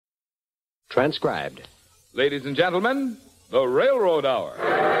Transcribed. Ladies and gentlemen, the Railroad Hour.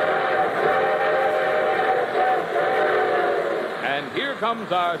 And here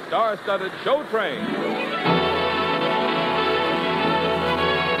comes our star-studded show train.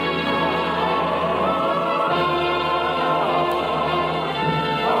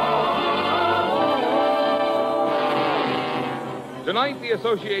 Tonight, the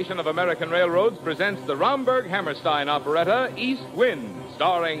Association of American Railroads presents the Romberg-Hammerstein operetta, East Wind,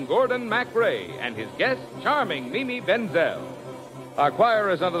 starring Gordon MacRae and his guest, charming Mimi Benzel. Our choir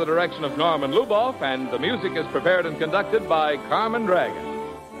is under the direction of Norman Luboff, and the music is prepared and conducted by Carmen Dragon.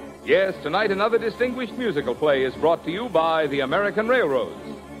 Yes, tonight another distinguished musical play is brought to you by the American Railroads.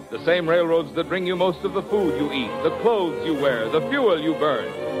 The same railroads that bring you most of the food you eat, the clothes you wear, the fuel you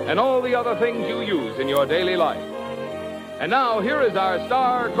burn, and all the other things you use in your daily life. And now, here is our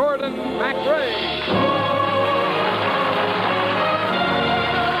star, Gordon MacRae.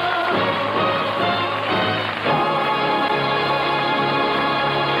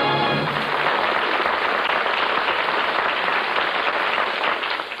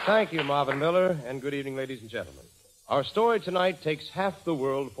 Thank you, Marvin Miller, and good evening, ladies and gentlemen. Our story tonight takes half the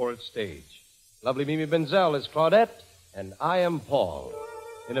world for its stage. Lovely Mimi Benzel is Claudette, and I am Paul,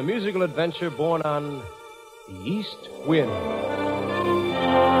 in a musical adventure born on the East Wind.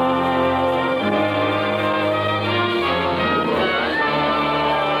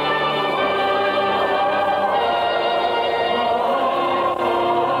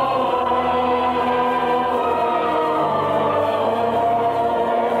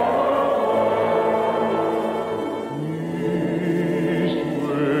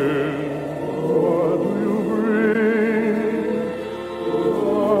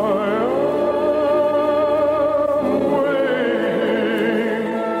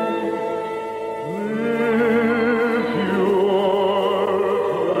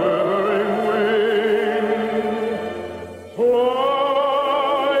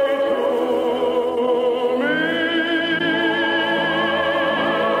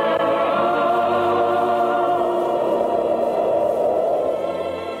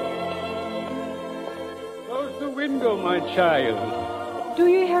 Child. Do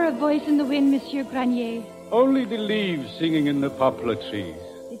you hear a voice in the wind, Monsieur Granier? Only the leaves singing in the poplar trees.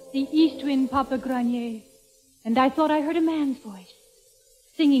 It's the east wind, Papa Granier. And I thought I heard a man's voice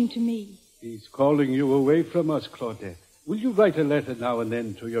singing to me. He's calling you away from us, Claudette. Will you write a letter now and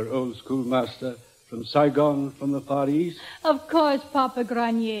then to your old schoolmaster from Saigon, from the Far East? Of course, Papa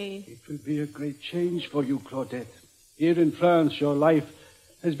Granier. It will be a great change for you, Claudette. Here in France, your life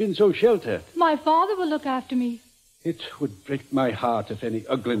has been so sheltered. My father will look after me. It would break my heart if any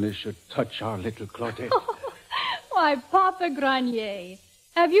ugliness should touch our little Claudette. Why, Papa Granier,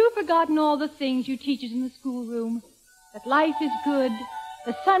 have you forgotten all the things you teach us in the schoolroom? That life is good,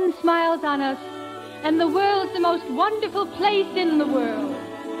 the sun smiles on us, and the world's the most wonderful place in the world.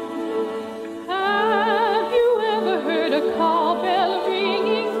 Have you ever heard a cowbell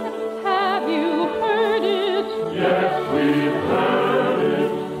ringing? Have you heard it? Yes, we've heard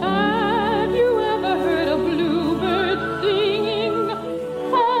it. Have you ever heard a bluebird singing?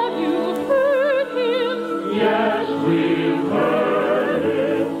 Have you heard him? Yes, we've heard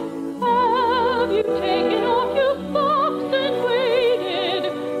it. Have you taken off your socks and waded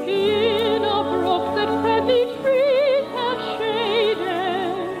in a brook that friendly trees have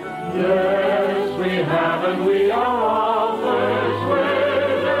shaded? Yes, we have, and we are all persuaded.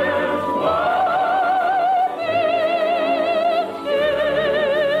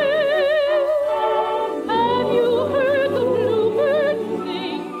 Have you heard the bluebird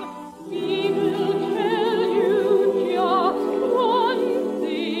sing? He will tell you just one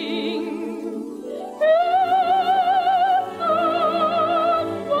thing. It's a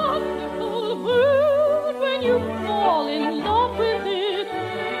wonderful world when you fall in love with it.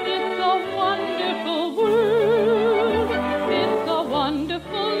 It's a wonderful world. It's a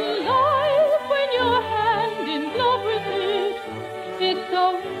wonderful life when you're hand in glove with it. It's a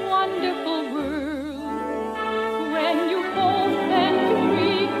wonderful world. When you hope and you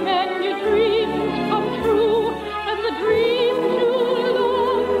dream and your dreams come true, and the dreams you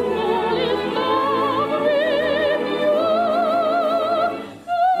love fall in love with you.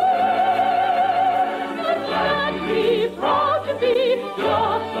 And be proud to be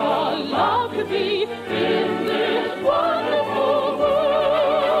just allowed to be in this wonderful world.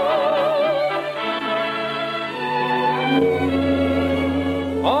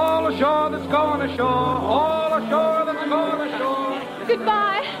 All ashore that's going ashore, all ashore that's going ashore.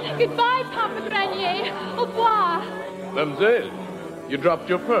 Goodbye. Goodbye, Papa Granier. Au revoir. Mademoiselle, you dropped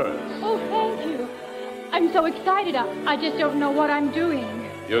your purse. Oh, thank you. I'm so excited. I just don't know what I'm doing.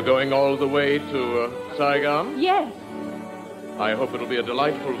 You're going all the way to Saigon? Yes. I hope it'll be a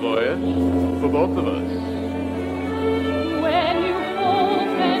delightful voyage for both of us. When you hope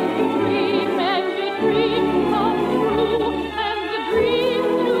and you dream and your dreams come true, and the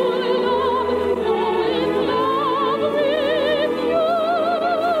dreams you love fall in love with you.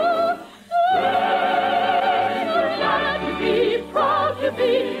 Then you're glad to be, proud to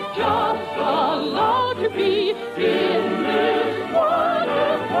be, just allowed to be in this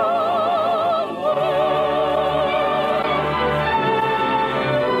wonderful world.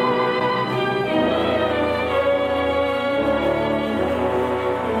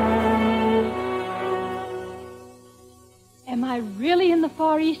 Am I really in the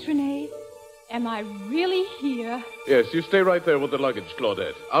Far East, Renee? Am I really here? Yes, you stay right there with the luggage,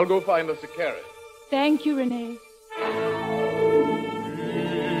 Claudette. I'll go find us a carriage. Thank you, Renee.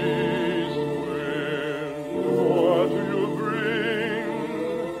 What do you bring?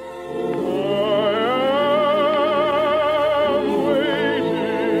 I am waiting.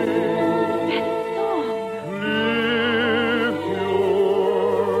 That song. Lift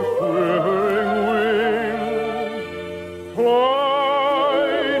your quivering wings, fly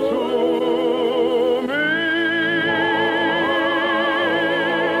to me.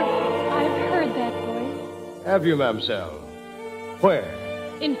 I've heard that voice. Have you, mademoiselle? Where?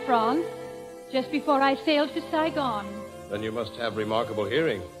 In France, just before I sailed to Saigon. Then you must have remarkable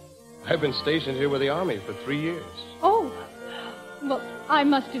hearing. I've been stationed here with the Army for 3 years. Oh, well, I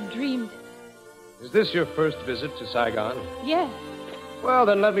must have dreamed. Is this your first visit to Saigon? Yes. Well,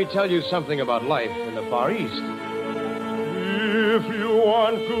 then let me tell you something about life in the Far East. If you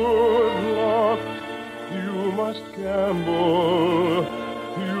want good luck, you must gamble.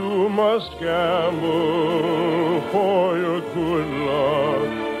 You must gamble for your good luck.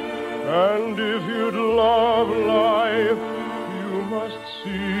 And if you'd love life, you must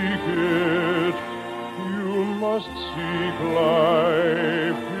seek it. You must seek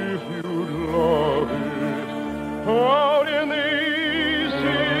life if you'd love it. Out in the east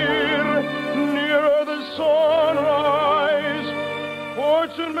here, nearer the sunrise,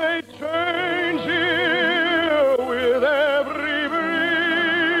 fortune may change here with every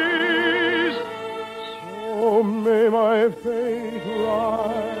breeze. So may my fate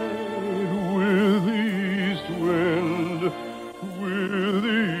ride with the east wind, with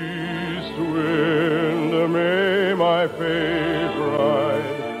the east wind. May my fate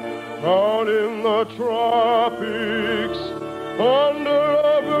ride out in the tropics under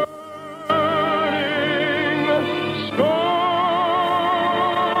a burning sky.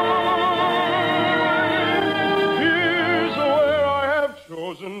 Here's where I have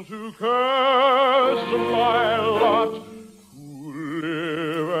chosen to cast my lot, to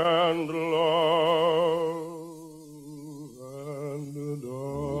live and love and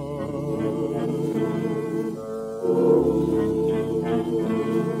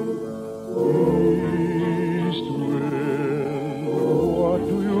East wind, what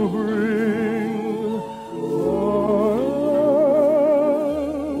do you bring?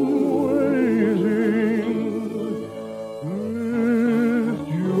 I'm waiting. Lift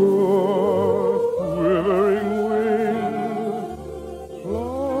your quivering wings,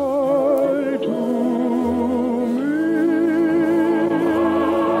 fly to me.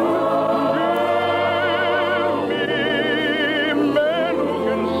 Give me men who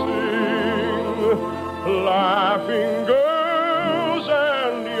can sing, laughing girls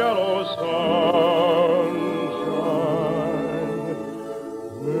and yellow sunshine.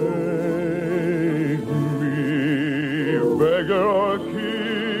 Make me beggar or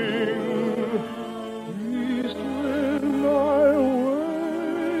king. East wind, I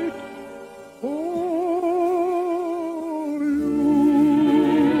wait for you.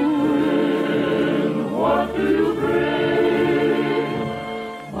 What do you bring?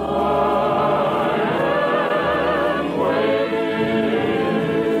 I am waiting.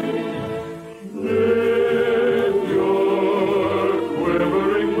 Lift your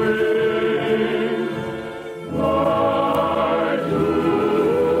quivering wings, fly to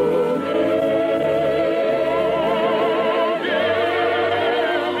me.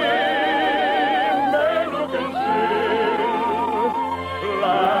 Give me men who can sing,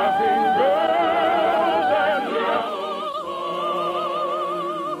 laughing girls and yellow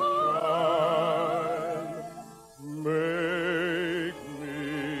sunshine. Make me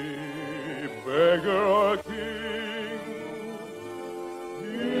beggar or king.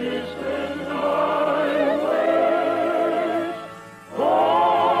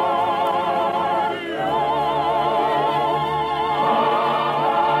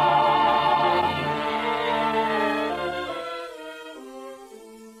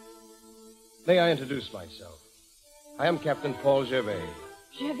 May I introduce myself? I am Captain Paul Gervais.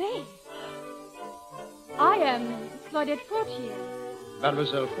 Gervais. I am Claudette Fortier.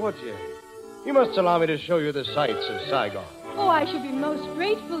 Mademoiselle Fortier, you must allow me to show you the sights of Saigon. Oh, I should be most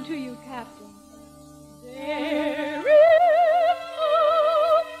grateful to you, Captain. There is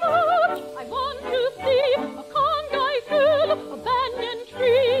so much I want to see. A Congai hill, a banyan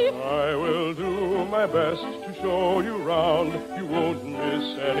tree. I will do my best to show you round. You won't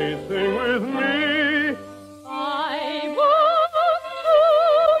miss anything with me. I want to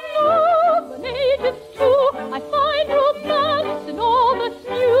know the natives too. I find romance in all that's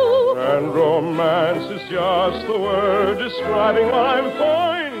new. And romance is just the word describing what I'm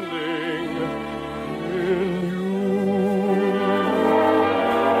finding in you.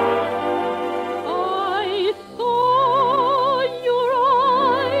 I saw your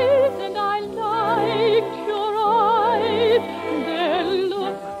eyes and I liked your eyes. Their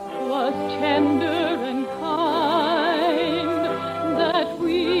look was tender and kind, that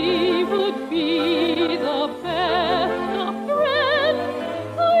we would be the best of friends.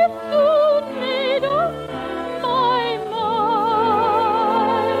 I soon made up my mind.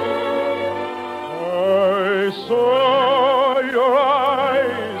 I saw your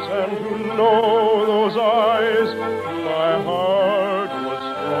eyes, and to know those eyes, my heart was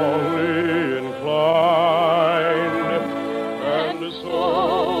strongly inclined. And so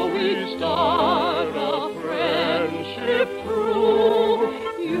we start a friendship true.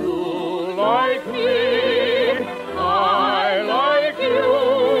 You like me, I like you.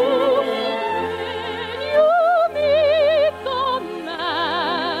 When you meet the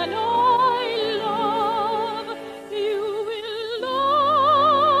man I love, you will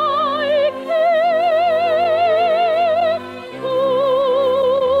like him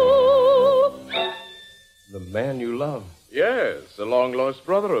too. The man you love. Yes, a long-lost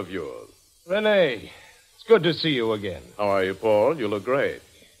brother of yours. Renee, it's good to see you again. How are you, Paul? You look great.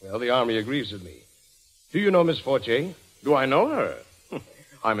 Well, the Army agrees with me. Do you know Miss Fortier? Do I know her?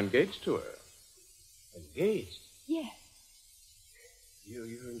 I'm engaged to her. Engaged? Yes, You're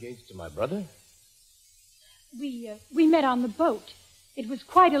engaged to my brother? we met on the boat. It was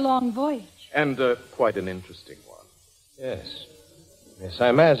quite a long voyage. And quite an interesting one. Yes. Yes, I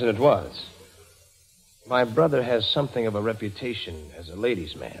imagine it was. My brother has something of a reputation as a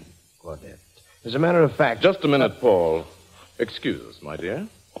ladies' man, Claudette. As a matter of fact... Just a minute, Paul. Excuse, my dear.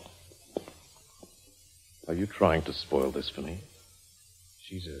 Are you trying to spoil this for me?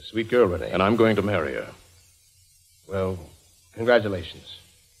 She's a sweet girl, Renee. And I'm going to marry her. Well, congratulations.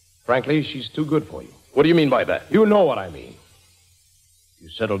 Frankly, she's too good for you. What do you mean by that? You know what I mean. You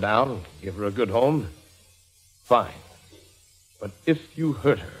settle down, give her a good home, fine. But if you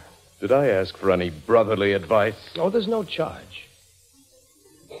hurt her... Did I ask for any brotherly advice? Oh, there's no charge.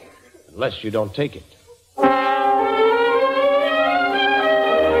 Unless you don't take it.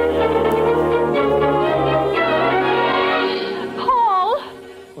 Paul!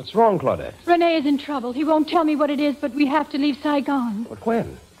 What's wrong, Claudette? Rene is in trouble. He won't tell me what it is, but we have to leave Saigon. But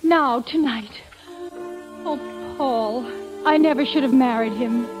when? Now, tonight. Oh, Paul, I never should have married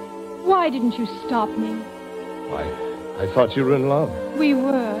him. Why didn't you stop me? Why, I thought you were in love. We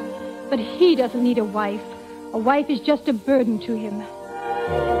were, but he doesn't need a wife. A wife is just a burden to him.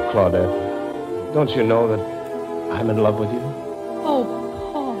 Oh, Claudette, don't you know that I'm in love with you? Oh,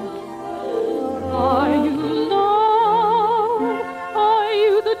 Paul. Are you love? Are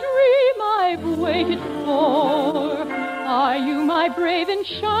you the dream I've waited for? Are you my brave and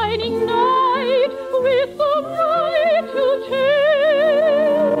shining knight with the right to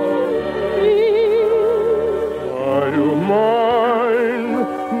take me? Are you mine?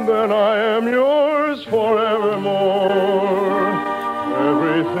 Then I am yours forevermore.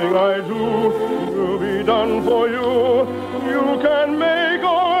 Everything I do will be done for you. You can make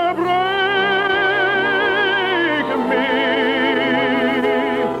or break me.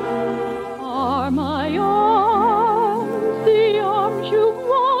 Are my arms the arms you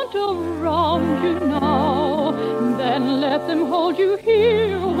want around you now? Then let them hold you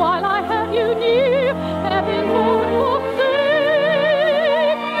here while I have you near. Heaven won't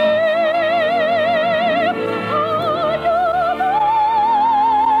forsake me. Are you mine?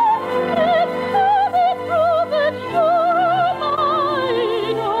 It's very true that you're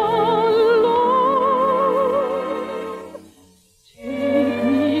mine alone. Take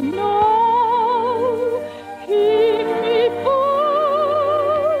me now, keep me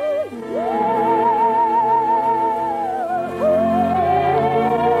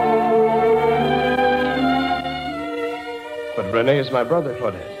But Rene is my brother,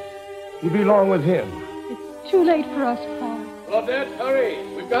 Claudette. You belong with him. It's too late for us, Paul. Claudette, hurry.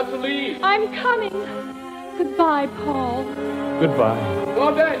 We've got to leave. I'm coming. Goodbye, Paul. Goodbye.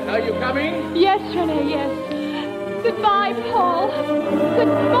 Claudette, are you coming? Yes, Renee, yes. Goodbye, Paul.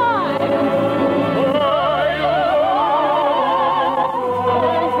 Goodbye.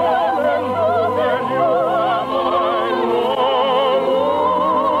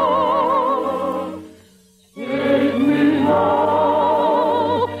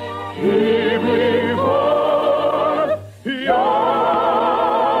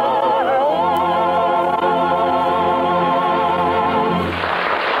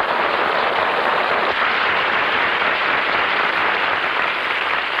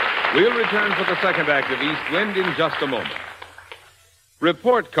 We'll return for the second act of East Wind in just a moment.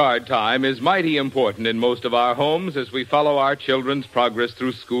 Report card time is mighty important in most of our homes as we follow our children's progress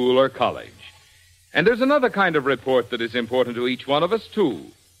through school or college. And there's another kind of report that is important to each one of us, too.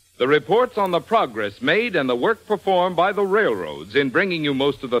 The reports on the progress made and the work performed by the railroads in bringing you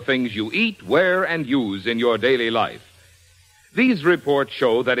most of the things you eat, wear, and use in your daily life. These reports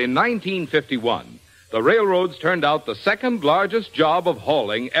show that in 1951, the railroads turned out the second largest job of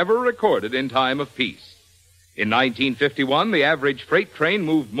hauling ever recorded in time of peace. In 1951, the average freight train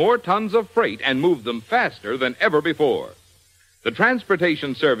moved more tons of freight and moved them faster than ever before. The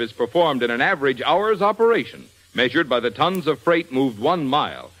transportation service performed in an average hour's operation, measured by the tons of freight moved 1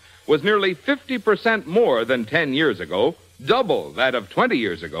 mile, was nearly 50% more than 10 years ago, double that of 20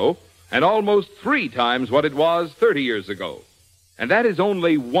 years ago, and almost 3 times what it was 30 years ago. And that is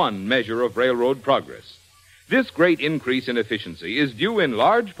only one measure of railroad progress. This great increase in efficiency is due in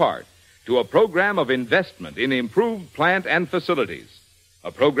large part to a program of investment in improved plant and facilities,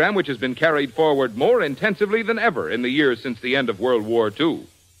 a program which has been carried forward more intensively than ever in the years since the end of World War II.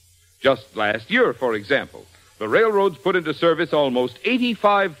 Just last year, for example, the railroads put into service almost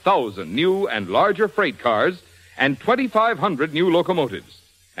 85,000 new and larger freight cars and 2,500 new locomotives,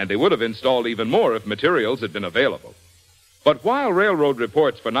 and they would have installed even more if materials had been available. But while railroad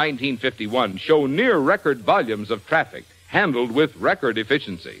reports for 1951 show near record volumes of traffic handled with record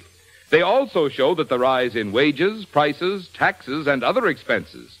efficiency, they also show that the rise in wages, prices, taxes, and other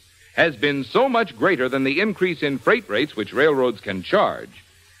expenses has been so much greater than the increase in freight rates which railroads can charge,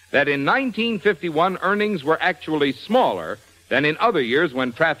 that in 1951 earnings were actually smaller than in other years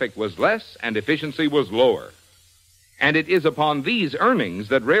when traffic was less and efficiency was lower. And it is upon these earnings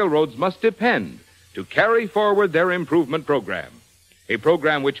that railroads must depend to carry forward their improvement program, a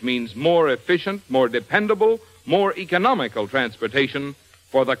program which means more efficient, more dependable, more economical transportation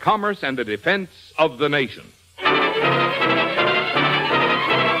for the commerce and the defense of the nation.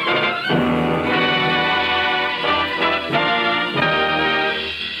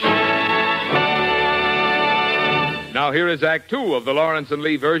 Now here is Act Two of the Lawrence and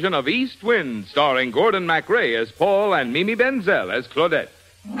Lee version of East Wind, starring Gordon MacRae as Paul and Mimi Benzel as Claudette.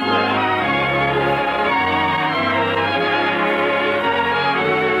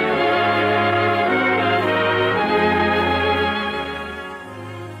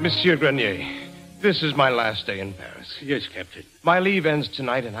 Monsieur Grenier, this is my last day in Paris. Yes, Captain. My leave ends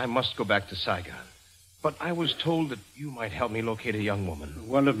tonight, and I must go back to Saigon. But I was told that you might help me locate a young woman.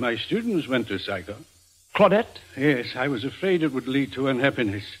 One of my students went to Saigon. Claudette? Yes, I was afraid it would lead to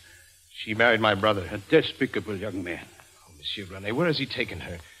unhappiness. She married my brother. A despicable young man. Oh, Monsieur Grenier, where has he taken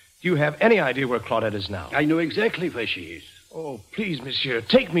her? Do you have any idea where Claudette is now? I know exactly where she is. Oh, please, Monsieur,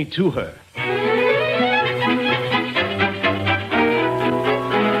 take me to her.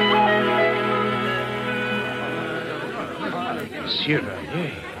 Monsieur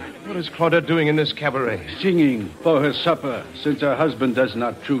Grenier, what is Claudette doing in this cabaret? Singing for her supper, since her husband does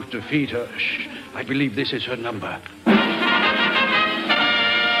not choose to feed her. Shh, I believe this is her number.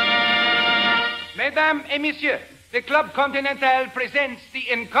 Mesdames et messieurs, the Club Continental presents the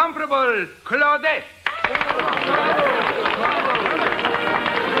incomparable Claudette.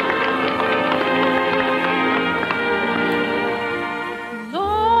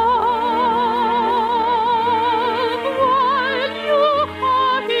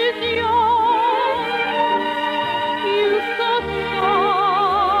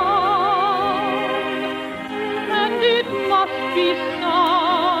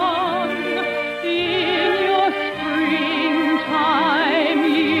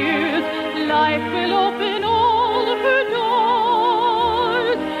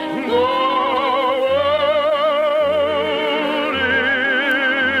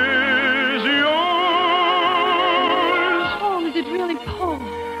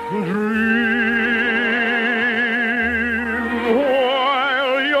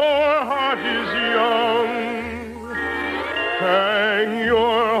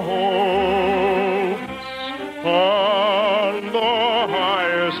 On the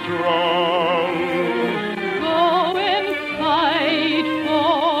highest strong. Go and fight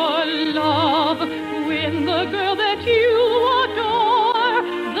for love. Win the girl that you adore.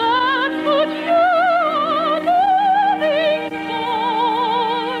 That's what you're living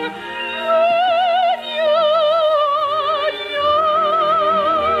for. When you're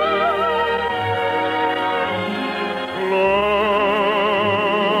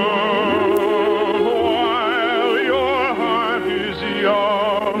Love while your heart is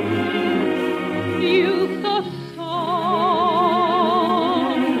young. youth a song,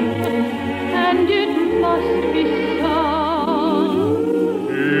 and it must be sung.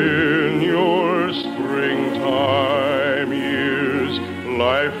 In your springtime years,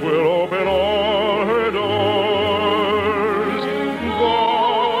 life will open all her doors. The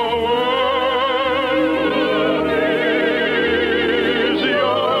world is yours.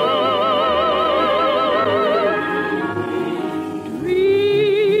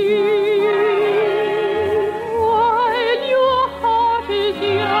 Dream while your heart is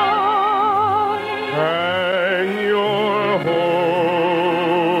young. Hang your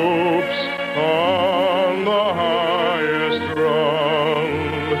hopes on the highest rung.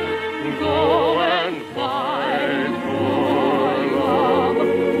 Go and fight for love.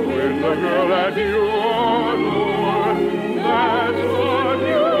 Win the girl that you adore. That's what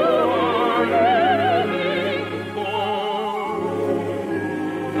you are living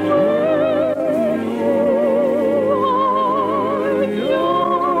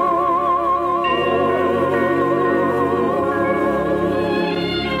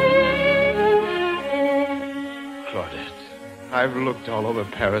Claudette, I've looked all over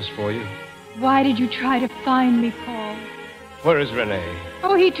Paris for you. Why did you try to find me, Paul? Where is Renee?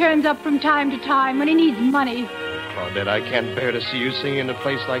 Oh, he turns up from time to time when he needs money. Claudette, I can't bear to see you singing in a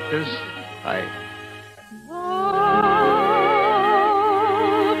place like this. Love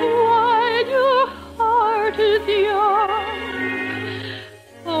while your heart is young.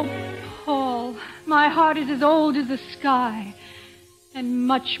 Oh, Paul, my heart is as old as the sky and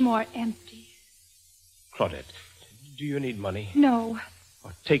much more empty. Claudette, do you need money? No,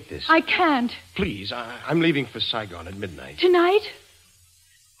 Oh, take this. I can't. Please, I'm leaving for Saigon at midnight. Tonight?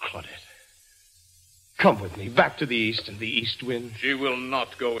 Claudette, come with me back to the east and the east wind. She will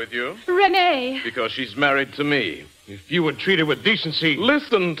not go with you Renee. because she's married to me. If you would treat her with decency.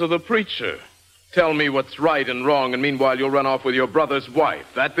 Listen to the preacher. Tell me what's right and wrong, and meanwhile you'll run off with your brother's wife.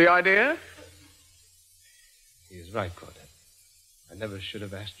 That the idea? He is right, Claudette. I never should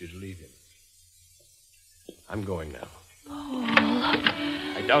have asked you to leave him. I'm going now. Paul.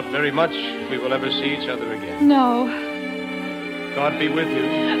 I doubt very much we will ever see each other again. No. God be with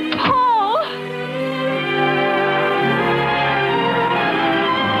you. Paul!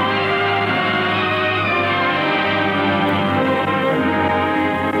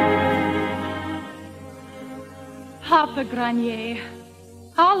 Papa Granier,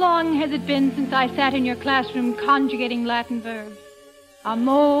 how long has it been since I sat in your classroom conjugating Latin verbs?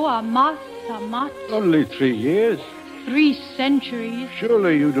 Amo, amas, amat. Only 3 years. 3 centuries.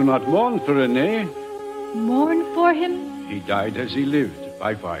 Surely you do not mourn for René. Mourn for him? He died as he lived,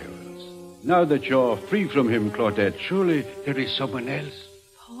 by violence. Now that you're free from him, Claudette, surely there is someone else.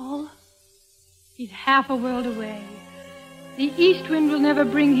 Paul? He's half a world away. The east wind will never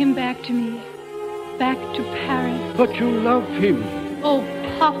bring him back to me. Back to Paris. But you love him. Oh,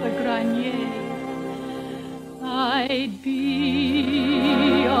 Papa Granier. I'd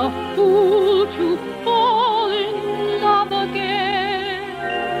be a fool to fall in love again.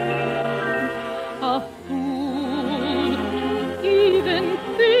 A fool to even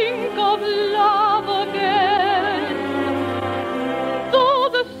think of love again. Though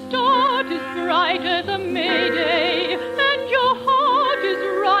the start is bright as a May Day, and your heart is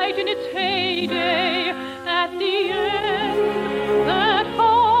right in its heyday, at the end, that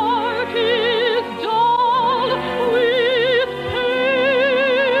heart is dull with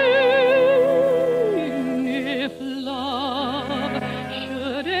pain. If love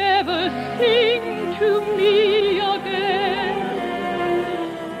should ever sing to me again,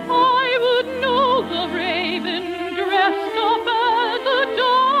 I would know the raven dressed up as a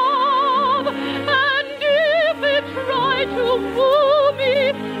dove, and if it tried to woo me,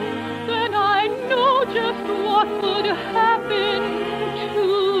 then I know just what would happen to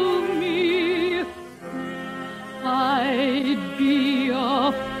me. I'd be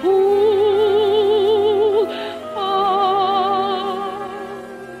a fool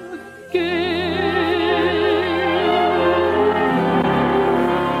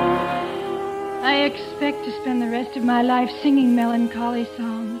again. I expect to spend the rest of my life singing melancholy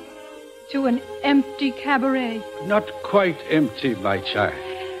songs to an empty cabaret. Not quite empty, my child.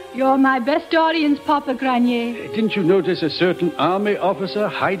 You're my best audience, Papa Granier. Didn't you notice a certain army officer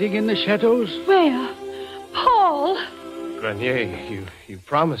hiding in the shadows? Where? Paul! Grenier, you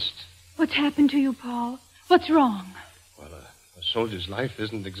promised. What's happened to you, Paul? What's wrong? Well, a soldier's life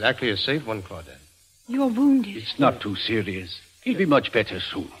isn't exactly a safe one, Claudette. You're wounded. It's not too serious. He'll be much better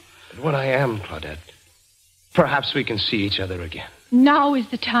soon. But when I am, Claudette, perhaps we can see each other again. Now is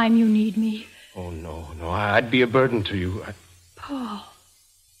the time you need me. Oh, no, I'd be a burden to you. Paul,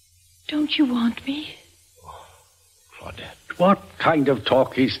 don't you want me? Oh, Claudette. What kind of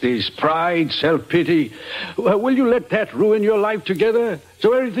talk is this? Pride, self-pity? Will you let that ruin your life together?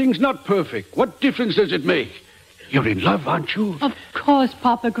 So everything's not perfect. What difference does it make? You're in love, aren't you? Of course,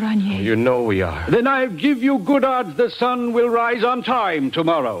 Papa Granier. You know we are. Then I give you good odds the sun will rise on time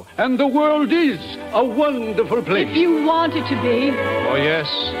tomorrow. And the world is a wonderful place. If you want it to be. Oh, yes.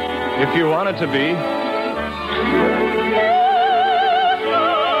 If you want it to be. It's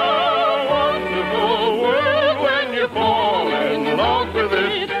a wonderful world when you fall in love with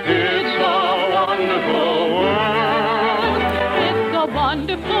it. It's a wonderful world. It's a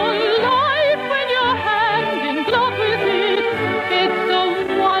wonderful life when you're hand in glove with it. It's a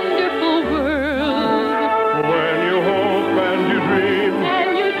wonderful world. When you hope and you dream, And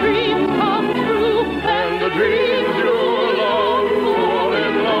your dreams come true. and the dreams you love fall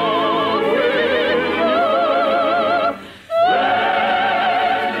in love with you,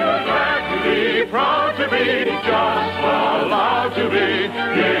 then you're glad to be, proud to be, just allowed to be in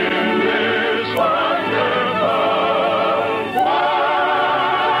this wonderful world.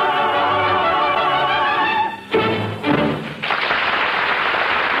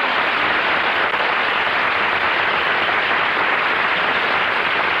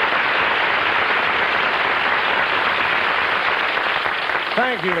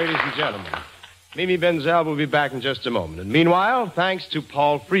 Thank you, ladies and gentlemen. Mimi Benzel will be back in just a moment. And meanwhile, thanks to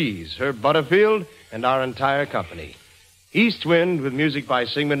Paul Frees, Herb Butterfield, and our entire company. East Wind, with music by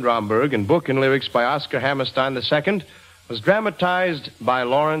Sigmund Romberg and book and lyrics by Oscar Hammerstein II, was dramatized by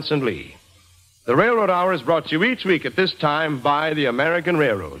Lawrence and Lee. The Railroad Hour is brought to you each week at this time by the American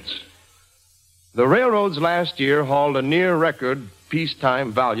Railroads. The railroads last year hauled a near-record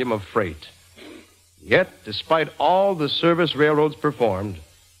peacetime volume of freight. Yet, despite all the service railroads performed,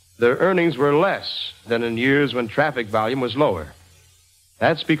 their earnings were less than in years when traffic volume was lower.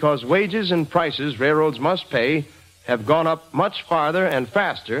 That's because wages and prices railroads must pay have gone up much farther and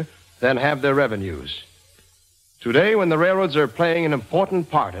faster than have their revenues. Today, when the railroads are playing an important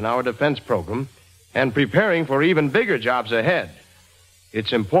part in our defense program and preparing for even bigger jobs ahead,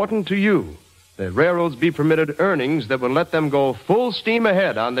 it's important to you that railroads be permitted earnings that will let them go full steam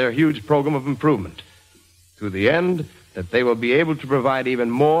ahead on their huge program of improvement, to the end that they will be able to provide even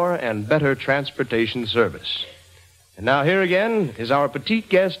more and better transportation service. And now here again is our petite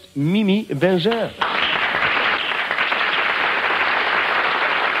guest, Mimi Benzel.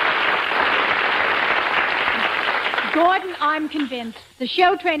 Gordon, I'm convinced. The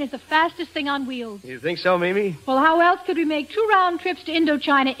show train is the fastest thing on wheels. You think so, Mimi? Well, how else could we make 2 round trips to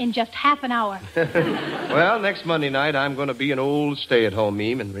Indochina in just half an hour? Well, next Monday night, I'm going to be an old stay-at-home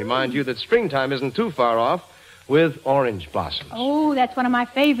meme and remind you that springtime isn't too far off with orange blossoms. Oh, that's one of my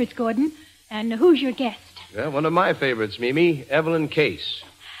favorites, Gordon. And who's your guest? Well, one of my favorites, Mimi, Evelyn Case.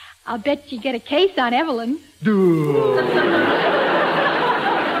 I'll bet you get a case on Evelyn.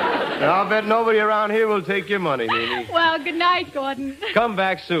 Now, I'll bet nobody around here will take your money, Mimi. Well, good night, Gordon. Come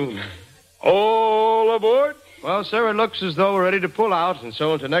back soon. All aboard. Well, sir, it looks as though we're ready to pull out, and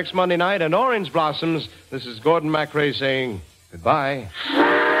so until next Monday night and orange blossoms, this is Gordon MacRae saying goodbye.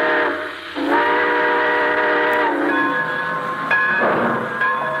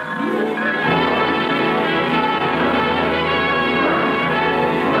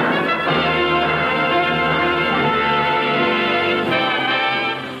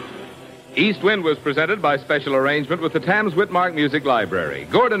 East Wind was presented by special arrangement with the Tams Whitmark Music Library.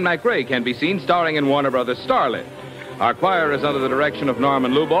 Gordon MacRae can be seen starring in Warner Brothers' Starlet. Our choir is under the direction of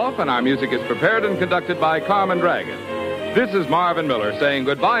Norman Luboff, and our music is prepared and conducted by Carmen Dragon. This is Marvin Miller saying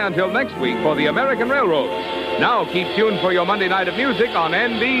goodbye until next week for the American Railroads. Now keep tuned for your Monday night of music on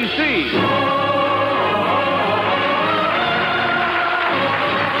NBC.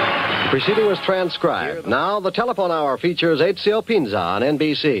 Preceding was transcribed. Now the telephone hour features Ezio Pinza on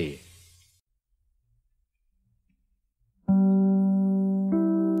NBC.